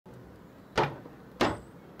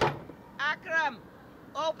Akram,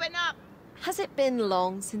 open up. Has it been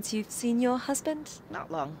long since you've seen your husband? Not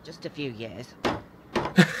long, just a few years.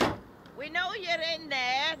 We know you're in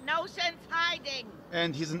there. No sense hiding.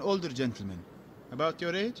 And he's an older gentleman. About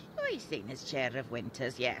your age? Oh, he's seen his share of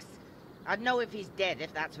winters, yes. I'd know if he's dead,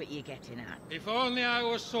 if that's what you're getting at. If only I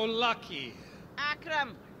was so lucky.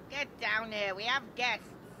 Akram, get down here. We have guests.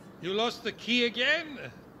 You lost the key again?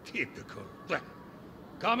 Typical.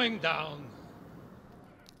 Coming down.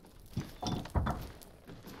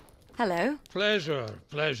 Hello. Pleasure,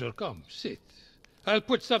 pleasure. Come, sit. I'll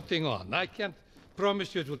put something on. I can't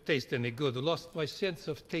promise you it will taste any good. I lost my sense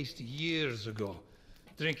of taste years ago,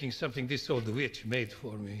 drinking something this old witch made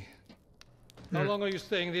for me. How long are you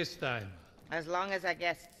staying this time? As long as our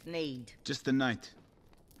guests need. Just the night.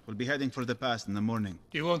 We'll be heading for the pass in the morning.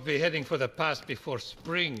 You won't be heading for the pass before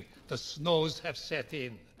spring. The snows have set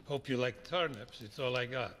in. Hope you like turnips. It's all I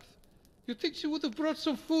got. You'd think she would have brought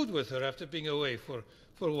some food with her after being away for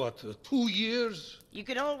what, 2 years? You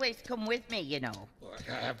could always come with me, you know.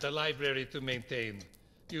 I have the library to maintain.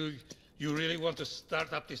 You really want to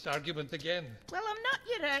start up this argument again? Well, I'm not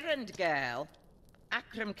your errand girl.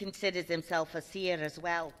 Akram considers himself a seer as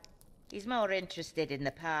well. He's more interested in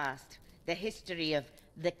the past. The history of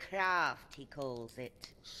the craft, he calls it.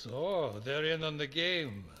 So, they're in on the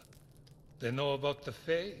game. They know about the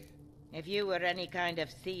Fae? If you were any kind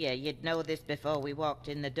of seer, you'd know this before we walked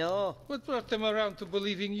in the door. What brought them around to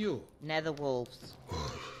believing you? Netherwolves.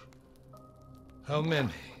 How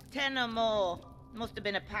many? 10 or more. Must have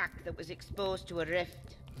been a pack that was exposed to a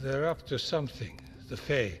rift. They're up to something, the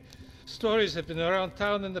Fae. Stories have been around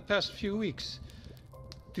town in the past few weeks.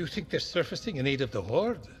 Do you think they're surfacing in aid of the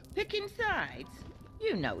Horde? Picking sides?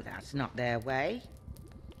 You know that's not their way.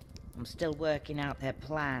 I'm still working out their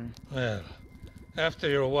plan. Well, after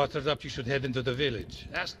you're watered up, you should head into the village.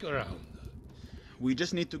 Ask around. We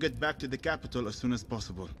just need to get back to the capital as soon as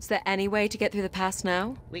possible. Is there any way to get through the pass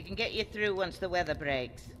now? We can get you through once the weather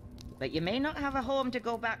breaks. But you may not have a home to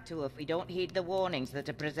go back to if we don't heed the warnings that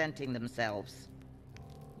are presenting themselves.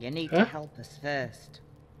 You need to help us first.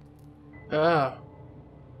 Ah.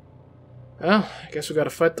 Well, I guess we gotta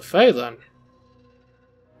fight the Fae then.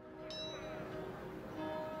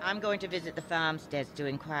 I'm going to visit the farmsteads to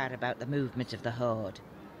inquire about the movement of the Horde.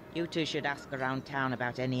 You two should ask around town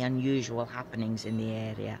about any unusual happenings in the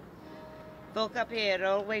area. Folk up here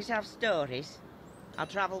always have stories. I'll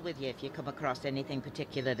travel with you if you come across anything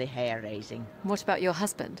particularly hair-raising. What about your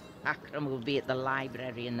husband? Akram will be at the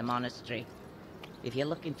library in the monastery. If you're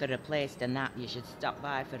looking for a place to nap, you should stop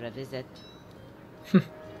by for a visit.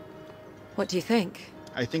 What do you think?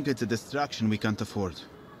 I think it's a distraction we can't afford.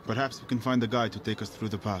 Perhaps we can find a guide to take us through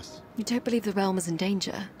the pass. You don't believe the realm is in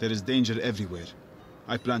danger? There is danger everywhere.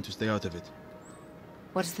 I plan to stay out of it.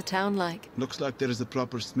 What is the town like? Looks like there is a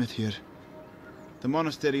proper smith here. The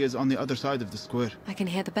monastery is on the other side of the square. I can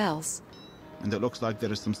hear the bells. And it looks like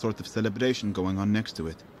there is some sort of celebration going on next to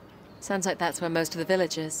it. Sounds like that's where most of the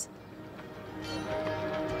village is.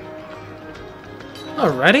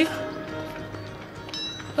 Alrighty.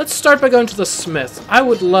 Let's start by going to the smith. I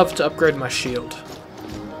would love to upgrade my shield.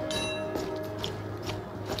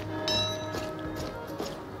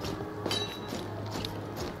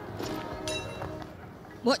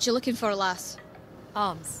 What you looking for, lass?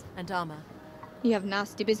 Arms and armor. You have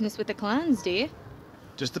nasty business with the clans, do you?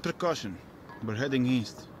 Just a precaution. We're heading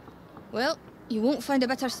east. Well, you won't find a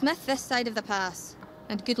better smith this side of the pass.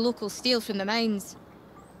 And good local steel from the mines.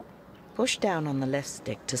 Push down on the left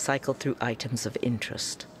stick to cycle through items of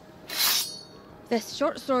interest. This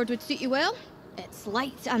short sword would suit you well. It's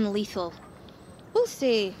light and lethal. We'll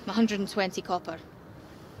say 120 copper.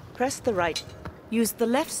 Press the right. Use the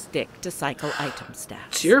left stick to cycle item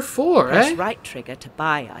stats. Tier 4, Press eh? right trigger to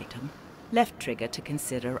buy item. Left trigger to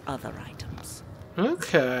consider other items.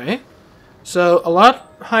 Okay. So, a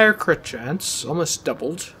lot higher crit chance. Almost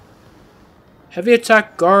doubled. Heavy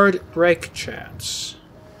attack, guard, break chance.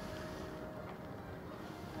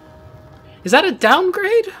 Is that a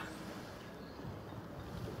downgrade?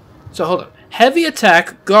 So, hold on. Heavy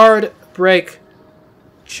attack, guard, break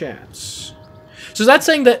chance. So is that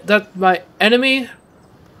saying that my enemy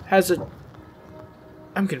has a...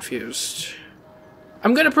 I'm confused.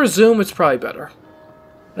 I'm gonna presume it's probably better.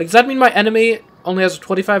 Like, does that mean my enemy only has a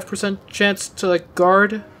 25% chance to, like,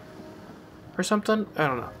 guard? Or something? I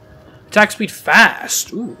don't know. Attack speed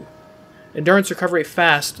fast. Ooh. Endurance recovery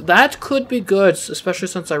fast. That could be good, especially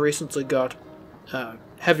since I recently got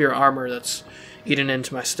heavier armor that's eaten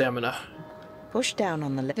into my stamina. Push down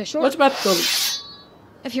on the left. What's about the...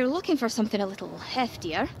 If you're looking for something a little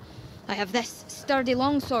heftier, I have this sturdy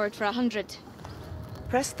longsword for 100.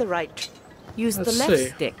 Press the right. Use the Let's left see.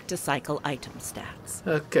 stick to cycle item stats.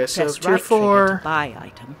 Okay, so Press tier right trigger 4, to buy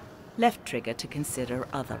item. Left trigger to consider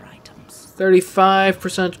other items.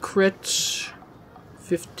 35% crit,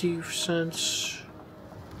 50%.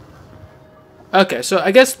 Okay, so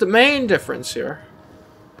I guess the main difference here.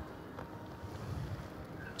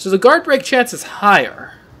 So the guard break chance is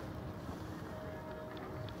higher.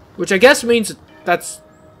 Which I guess means that's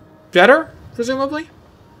better, presumably.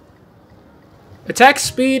 Attack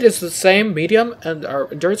speed is the same, medium, and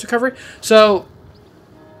our endurance recovery. So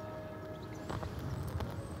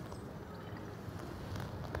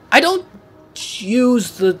I don't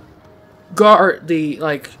use the guard,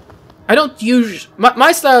 I don't use,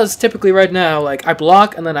 my style is typically right now, like, I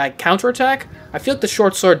block and then I counterattack. I feel like the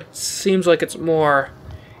short sword seems like it's more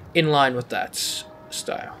in line with that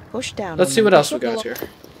style. Push down. Let's see what else we got here.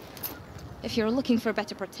 If you're looking for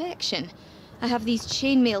better protection, I have these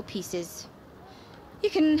chainmail pieces. You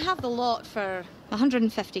can have the lot for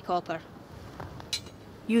 150 copper.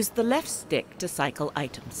 Use the left stick to cycle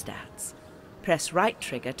item stats. Press right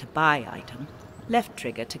trigger to buy item. Left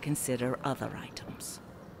trigger to consider other items.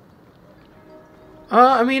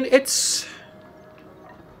 I mean, it's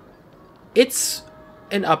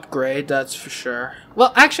an upgrade, that's for sure.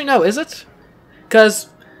 Well, actually, no, is it? Because,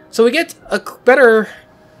 so we get a better,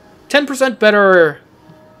 10% better,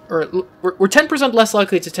 or we're 10% less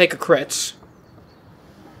likely to take a crit.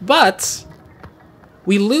 But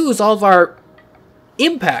we lose all of our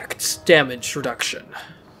impact damage reduction.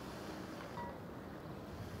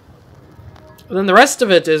 And then the rest of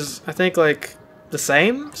it is, I think, like, the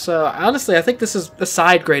same. So, honestly, I think this is a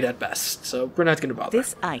side grade at best. So, we're not going to bother.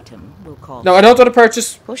 This item will cost... No, I don't want to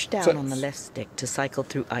purchase... Push down on the left stick to cycle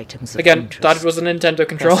through items of Again, interest. thought it was a Nintendo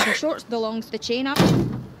controller. The shorts belongs to the chain up.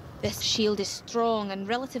 This shield is strong and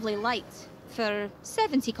relatively light for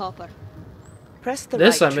 70 copper. Press the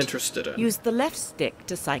This right I'm interested in. Use the left stick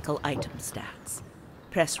to cycle item stats.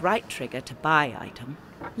 Press right trigger to buy item.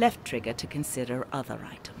 Left trigger to consider other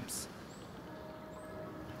items.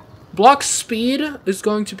 Block speed is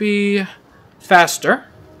going to be faster.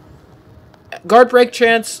 Guard break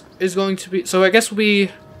chance is going to be... So I guess we...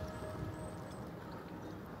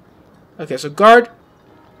 Okay, so guard...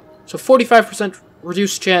 So 45%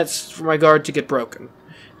 reduced chance for my guard to get broken.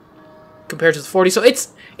 Compared to the 40. So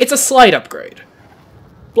it's a slight upgrade.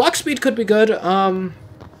 Block speed could be good,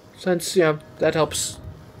 since, you know, that helps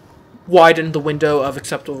widen the window of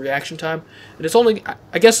acceptable reaction time. And it's only,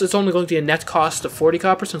 I guess it's only going to be a net cost of 40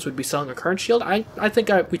 copper since we'd be selling a current shield. I think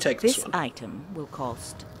we take this one. This item will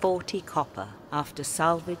cost 40 copper after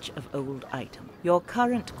salvage of old item. Your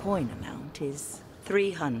current coin amount is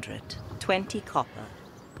 320 copper.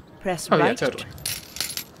 Press Oh right. yeah, totally.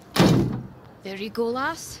 There you go,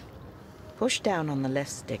 lass. Push down on the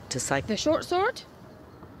left stick to cycle. The short sword?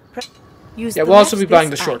 Use Yeah, the we'll also left be buying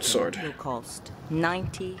the stick short item sword. Will cost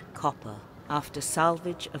 90 copper after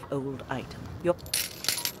salvage of old item. Your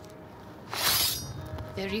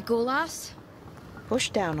There you go, lass. Push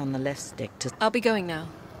down on the left stick to... I'll be going now.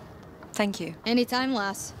 Thank you. Anytime,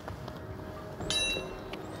 lass.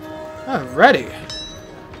 Alrighty.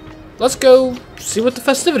 Let's go see what the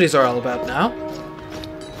festivities are all about now.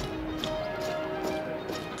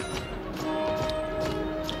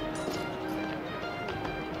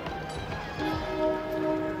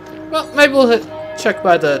 Well, maybe we'll check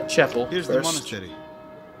by the chapel Here's first. the monastery.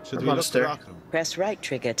 Should Or we look monastery. for Akram? Press right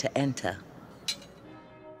trigger to enter.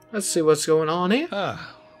 Let's see what's going on here.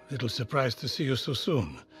 Ah, little surprised to see you so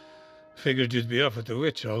soon. Figured you'd be off at the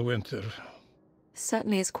witch all winter.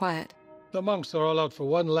 Certainly is quiet. The monks are all out for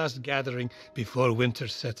one last gathering before winter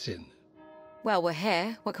sets in. Well, we're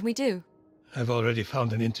here. What can we do? I've already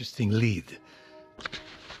found an interesting lead.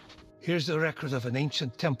 Here's a record of an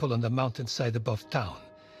ancient temple on the mountainside above town.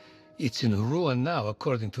 It's in ruin now,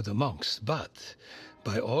 according to the monks, but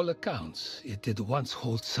by all accounts, it did once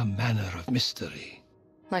hold some manner of mystery.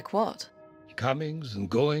 Like what? Comings and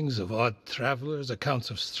goings of odd travelers, accounts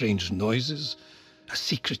of strange noises, a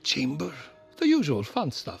secret chamber, the usual fun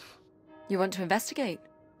stuff. You want to investigate?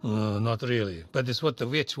 Not really, but it's what the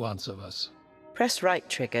witch wants of us. Press right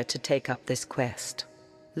trigger to take up this quest.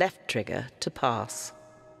 Left trigger to pass.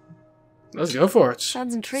 Let's go for it.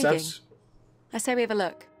 Sounds intriguing. I say we have a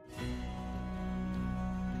look.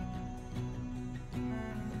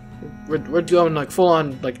 We're going like full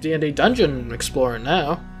on like D&D dungeon exploring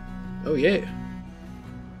now. Oh yeah.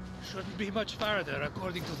 Shouldn't be much farther,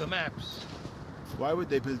 according to the maps. Why would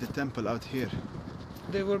they build a temple out here?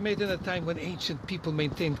 They were made in a time when ancient people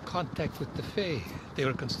maintained contact with the Fae. They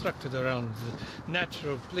were constructed around the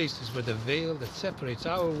natural places where the veil that separates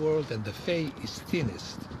our world and the Fae is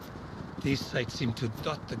thinnest. These sites seem to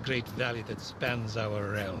dot the great valley that spans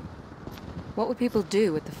our realm. What would people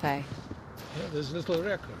do with the Fae? Well, there's little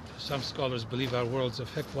record. Some scholars believe our worlds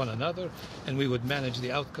affect one another, and we would manage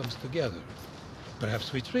the outcomes together.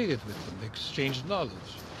 Perhaps we traded with them, exchanged knowledge.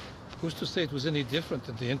 Who's to say it was any different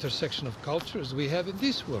at the intersection of cultures we have in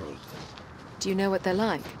this world? Do you know what they're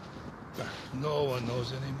like? No one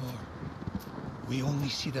knows anymore. We only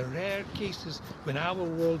see the rare cases when our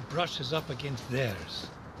world brushes up against theirs.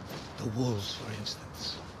 The wolves, for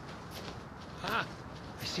instance. Ah,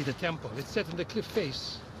 I see the temple. It's set in the cliff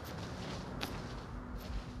face.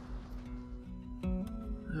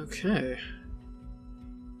 Okay.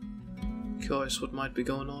 Curious what might be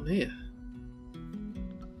going on here.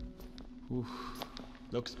 Oof.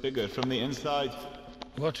 Looks bigger from the inside.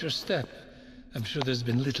 Watch your step. I'm sure there's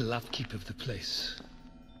been little upkeep of the place.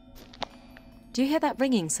 Do you hear that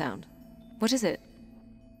ringing sound? What is it?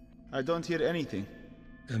 I don't hear anything.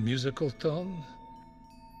 A musical tone?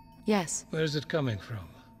 Yes, Where is it coming from?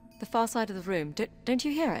 the far side of the room. Don't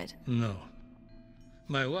you hear it? No.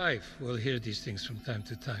 My wife will hear these things from time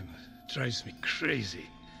to time. Drives me crazy.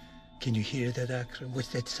 Can you hear that, Akram? What's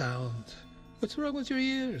that sound? What's wrong with your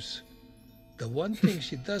ears? The one thing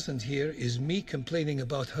she doesn't hear is me complaining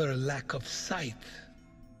about her lack of sight.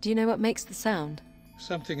 Do you know what makes the sound?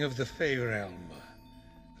 Something of the Fey realm.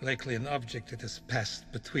 Likely an object that has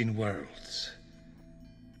passed between worlds.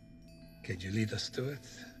 Can you lead us to it?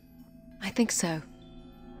 I think so.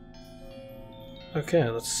 Okay,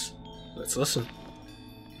 let's listen.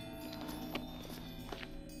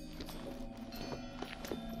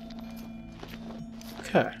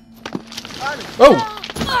 Okay.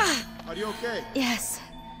 Oh! Are you okay? Yes.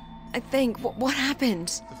 I think. What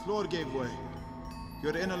happened? The floor gave way.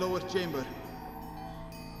 You're in a lower chamber.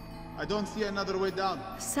 I don't see another way down.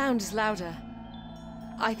 The sound is louder.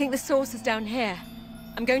 I think the source is down here.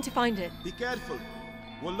 I'm going to find it. Be careful.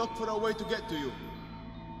 We'll look for a way to get to you.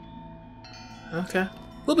 Okay.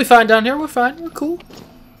 We'll be fine down here. We're fine. We're cool.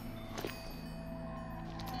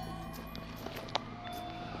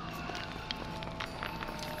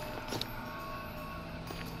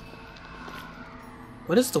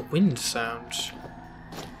 What is the wind sound?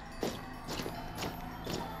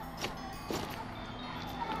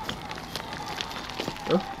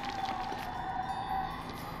 Oh.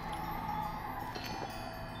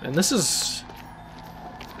 And this is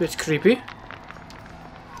a bit creepy.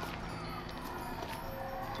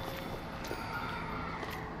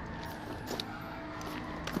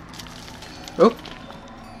 Oh.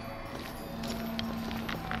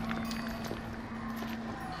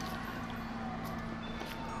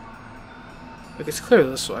 Like it's clear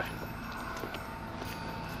this way.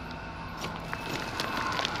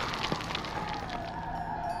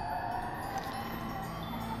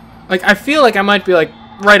 Like I feel like I might be like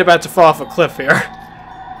right about to fall off a cliff here.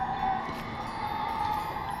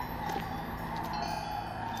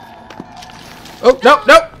 Oh, no,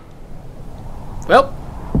 no! Well,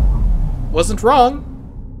 wasn't wrong.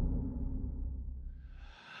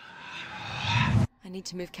 I need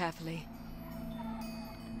to move carefully.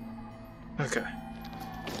 Okay.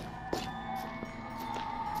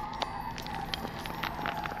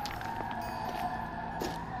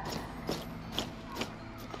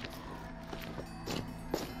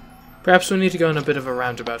 Perhaps we need to go in a bit of a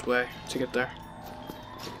roundabout way to get there.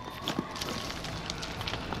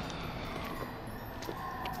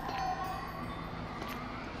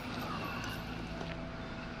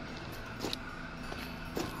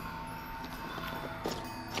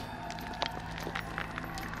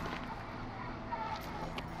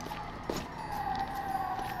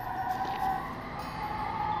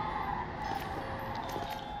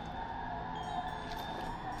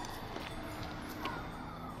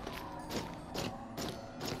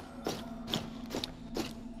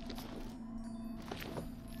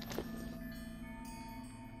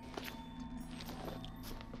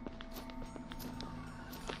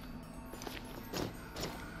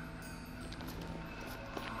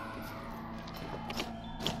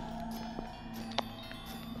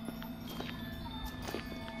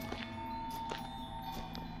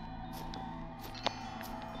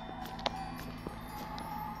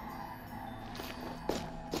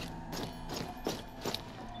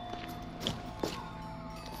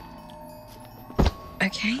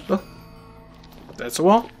 Okay. Oh. That's a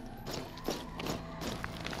wall.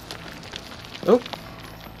 Oh.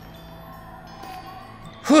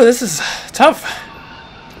 Whew, this is tough.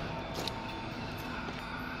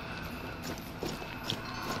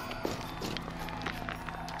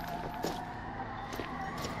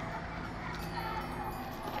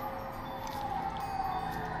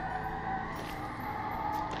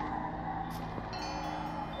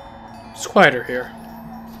 It's quieter here.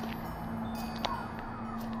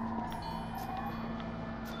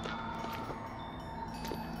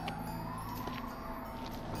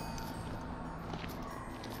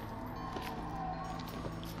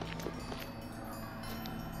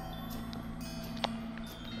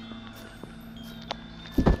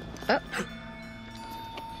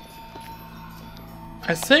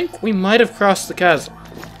 I think we might have crossed the chasm.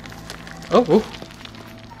 Oh, ooh.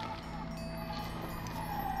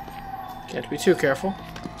 Can't be too careful.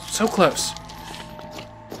 So close.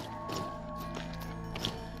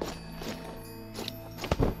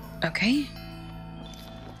 Okay.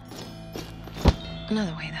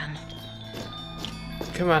 Another way then.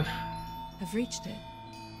 Come on. I've reached it.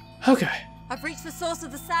 Okay. I've reached the source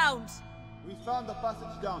of the sound. We found the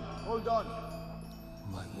passage down. Hold on.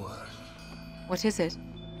 My word. What is it?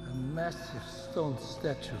 A massive stone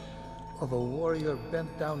statue of a warrior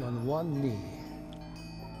bent down on one knee.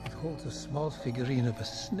 It holds a small figurine of a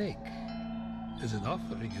snake. As an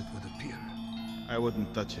offering, it would appear. I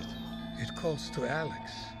wouldn't touch it. It calls to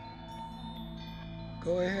Alex.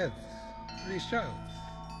 Go ahead. Reach out.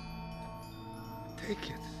 Take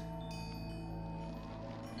it.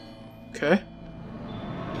 Okay.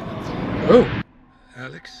 Oh.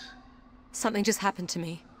 Alex, Something just happened to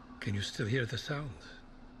me. can you still hear the sound?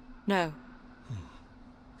 No.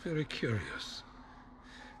 Very curious.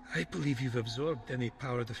 I believe you've absorbed any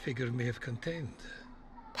power the figure may have contained.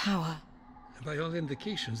 Power. By all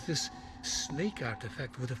indications, this snake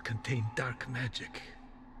artifact would have contained dark magic.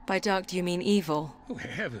 By dark, do you mean evil? Oh,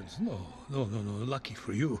 heavens, no. No, lucky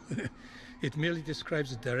for you. It merely describes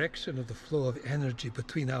the direction of the flow of energy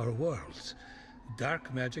between our worlds.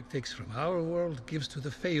 Dark magic takes from our world, gives to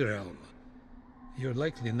the Fey realm. You're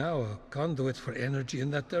likely now a conduit for energy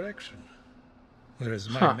in that direction. Whereas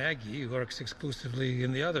my Maggie works exclusively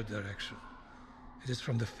in the other direction. It is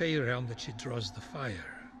from the Fey realm that she draws the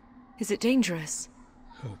fire. Is it dangerous?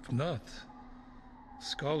 Hope not.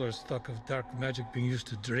 Scholars talk of dark magic being used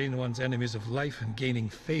to drain one's enemies of life and gaining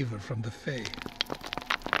favor from the Fey.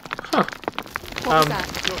 Huh. What was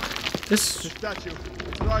that? Look, This... the statue.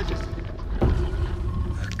 It rises.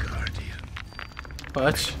 A guardian.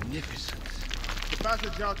 What? Magnificent. The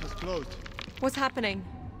passage out was closed. What's happening?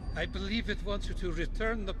 I believe it wants you to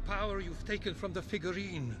return the power you've taken from the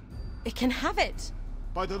figurine. It can have it.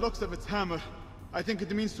 By the looks of its hammer, I think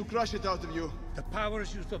it means to crush it out of you. The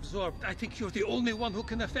powers you've absorbed, I think you're the only one who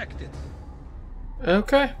can affect it.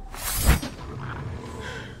 Okay.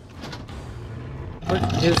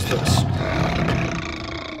 What is this?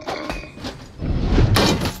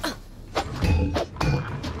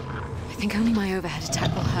 I think only my overhead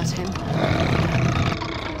attack will hurt him.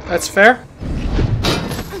 That's fair.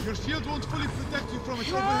 Your shield won't fully protect you from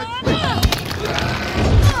its overhead swing.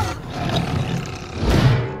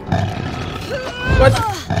 What?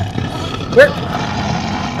 Where?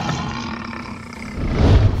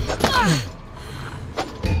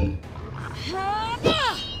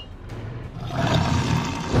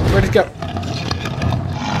 Where'd it go?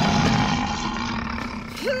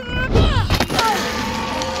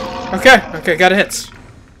 Okay, got a hit.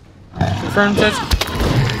 Confirmed hit.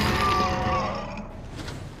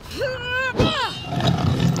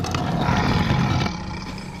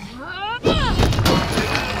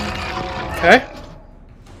 Okay.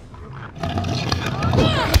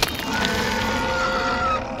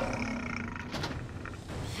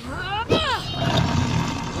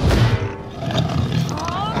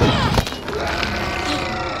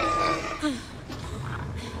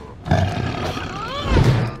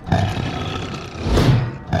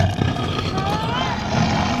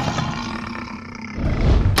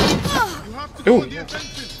 Ooh. Did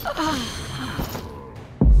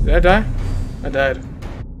I die? I died.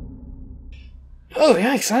 Oh,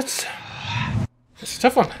 yikes, that's a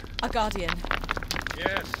tough one. A guardian.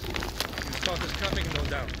 Yes. You saw this coming, no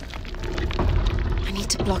doubt. I need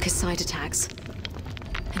to block his side attacks.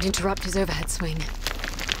 And interrupt his overhead swing.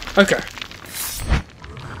 Okay.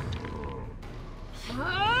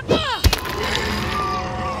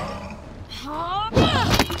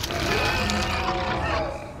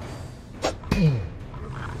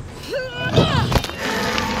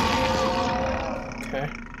 Okay.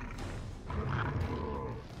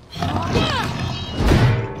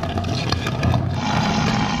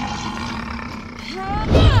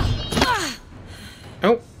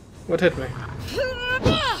 Oh, what hit me?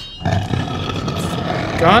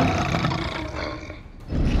 Gone?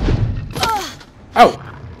 Oh!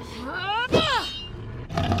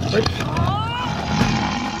 Wait.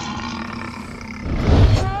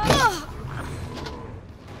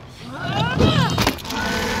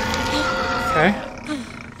 Okay.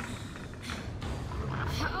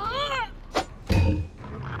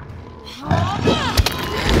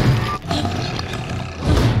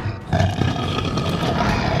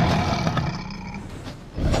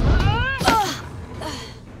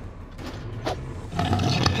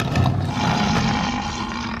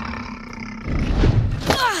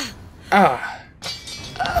 Ah.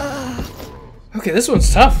 Okay, this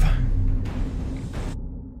one's tough.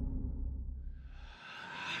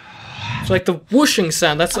 It's like the whooshing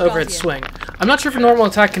sound. That's the overhead swing. I'm not sure if a normal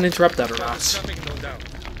attack can interrupt that or not.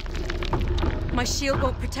 My shield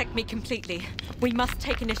won't protect me completely. We must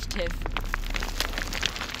take initiative.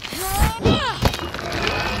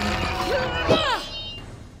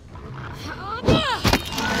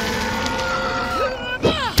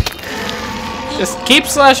 Just keep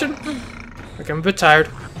slashing. Like, I'm a bit tired.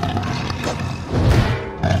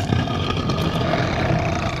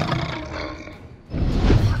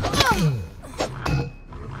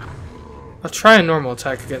 I'll try a normal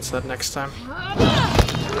attack against that next time.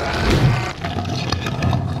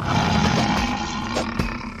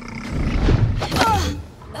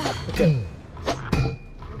 Okay.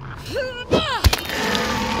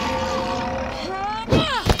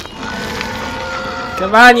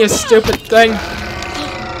 Come on, you stupid thing!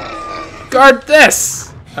 Guard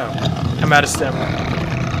this! Oh, I'm out of stamina.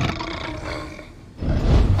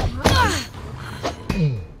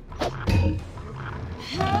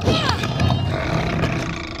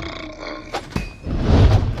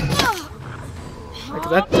 Like,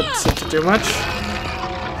 that didn't seem to do much.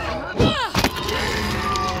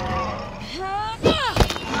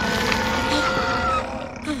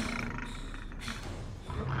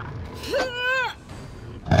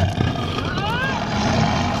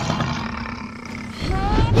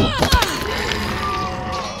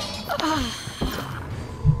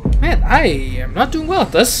 Man, I am not doing well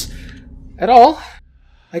at this. At all.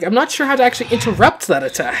 Like, I'm not sure how to actually interrupt that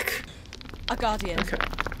attack. A guardian. Okay.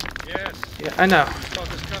 Yes. Yeah, I know.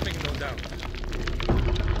 Is coming, no doubt.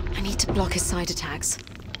 I need to block his side attacks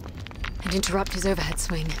and interrupt his overhead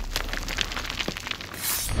swing.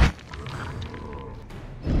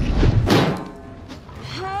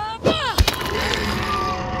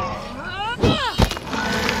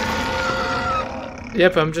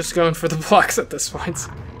 Yep, I'm just going for the blocks at this point.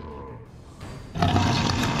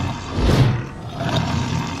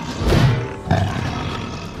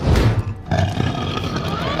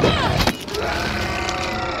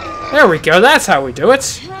 There we go, that's how we do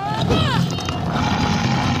it.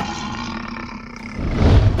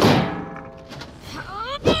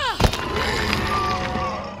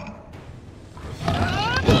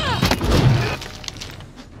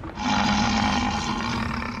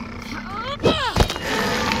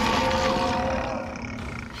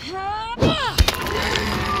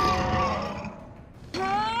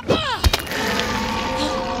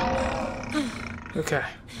 Okay.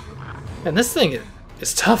 And this thing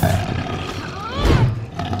is tough.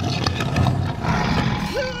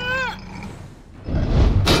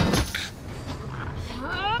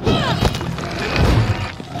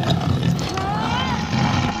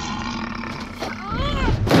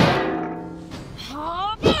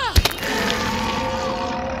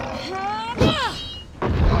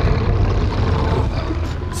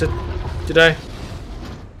 Did I?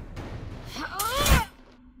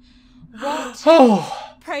 What,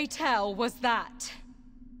 Oh! pray tell, was that?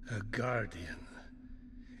 A guardian.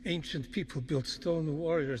 Ancient people built stone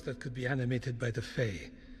warriors that could be animated by the Fae,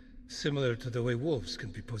 similar to the way wolves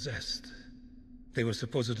can be possessed. They were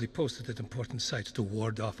supposedly posted at important sites to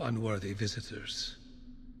ward off unworthy visitors.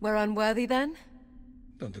 We're unworthy then?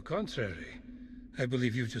 On the contrary, I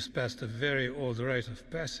believe you've just passed a very old rite of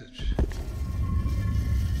passage.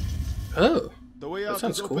 Oh. The way That out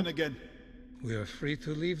sounds is cool. open again. We are free to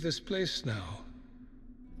leave this place now.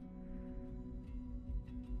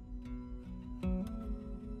 You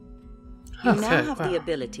now Okay, have wow. the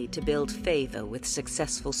ability to build favor with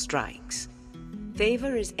successful strikes.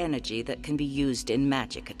 Favor is energy that can be used in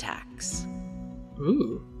magic attacks.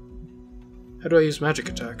 Ooh. How do I use magic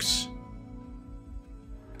attacks?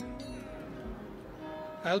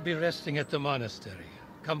 I'll be resting at the monastery.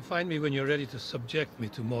 Come find me when you're ready to subject me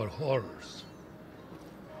to more horrors.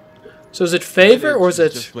 So is it favor or is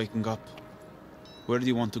it... Just waking up. Where do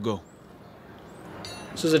you want to go?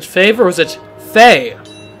 So is it favor or is it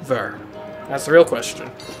favor? That's the real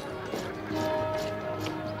question.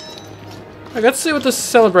 Alright, let's see what this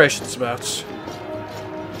celebration's about.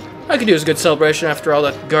 I could use a good celebration after all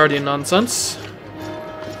that Guardian nonsense.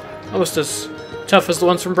 Almost as tough as the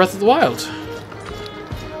ones from Breath of the Wild.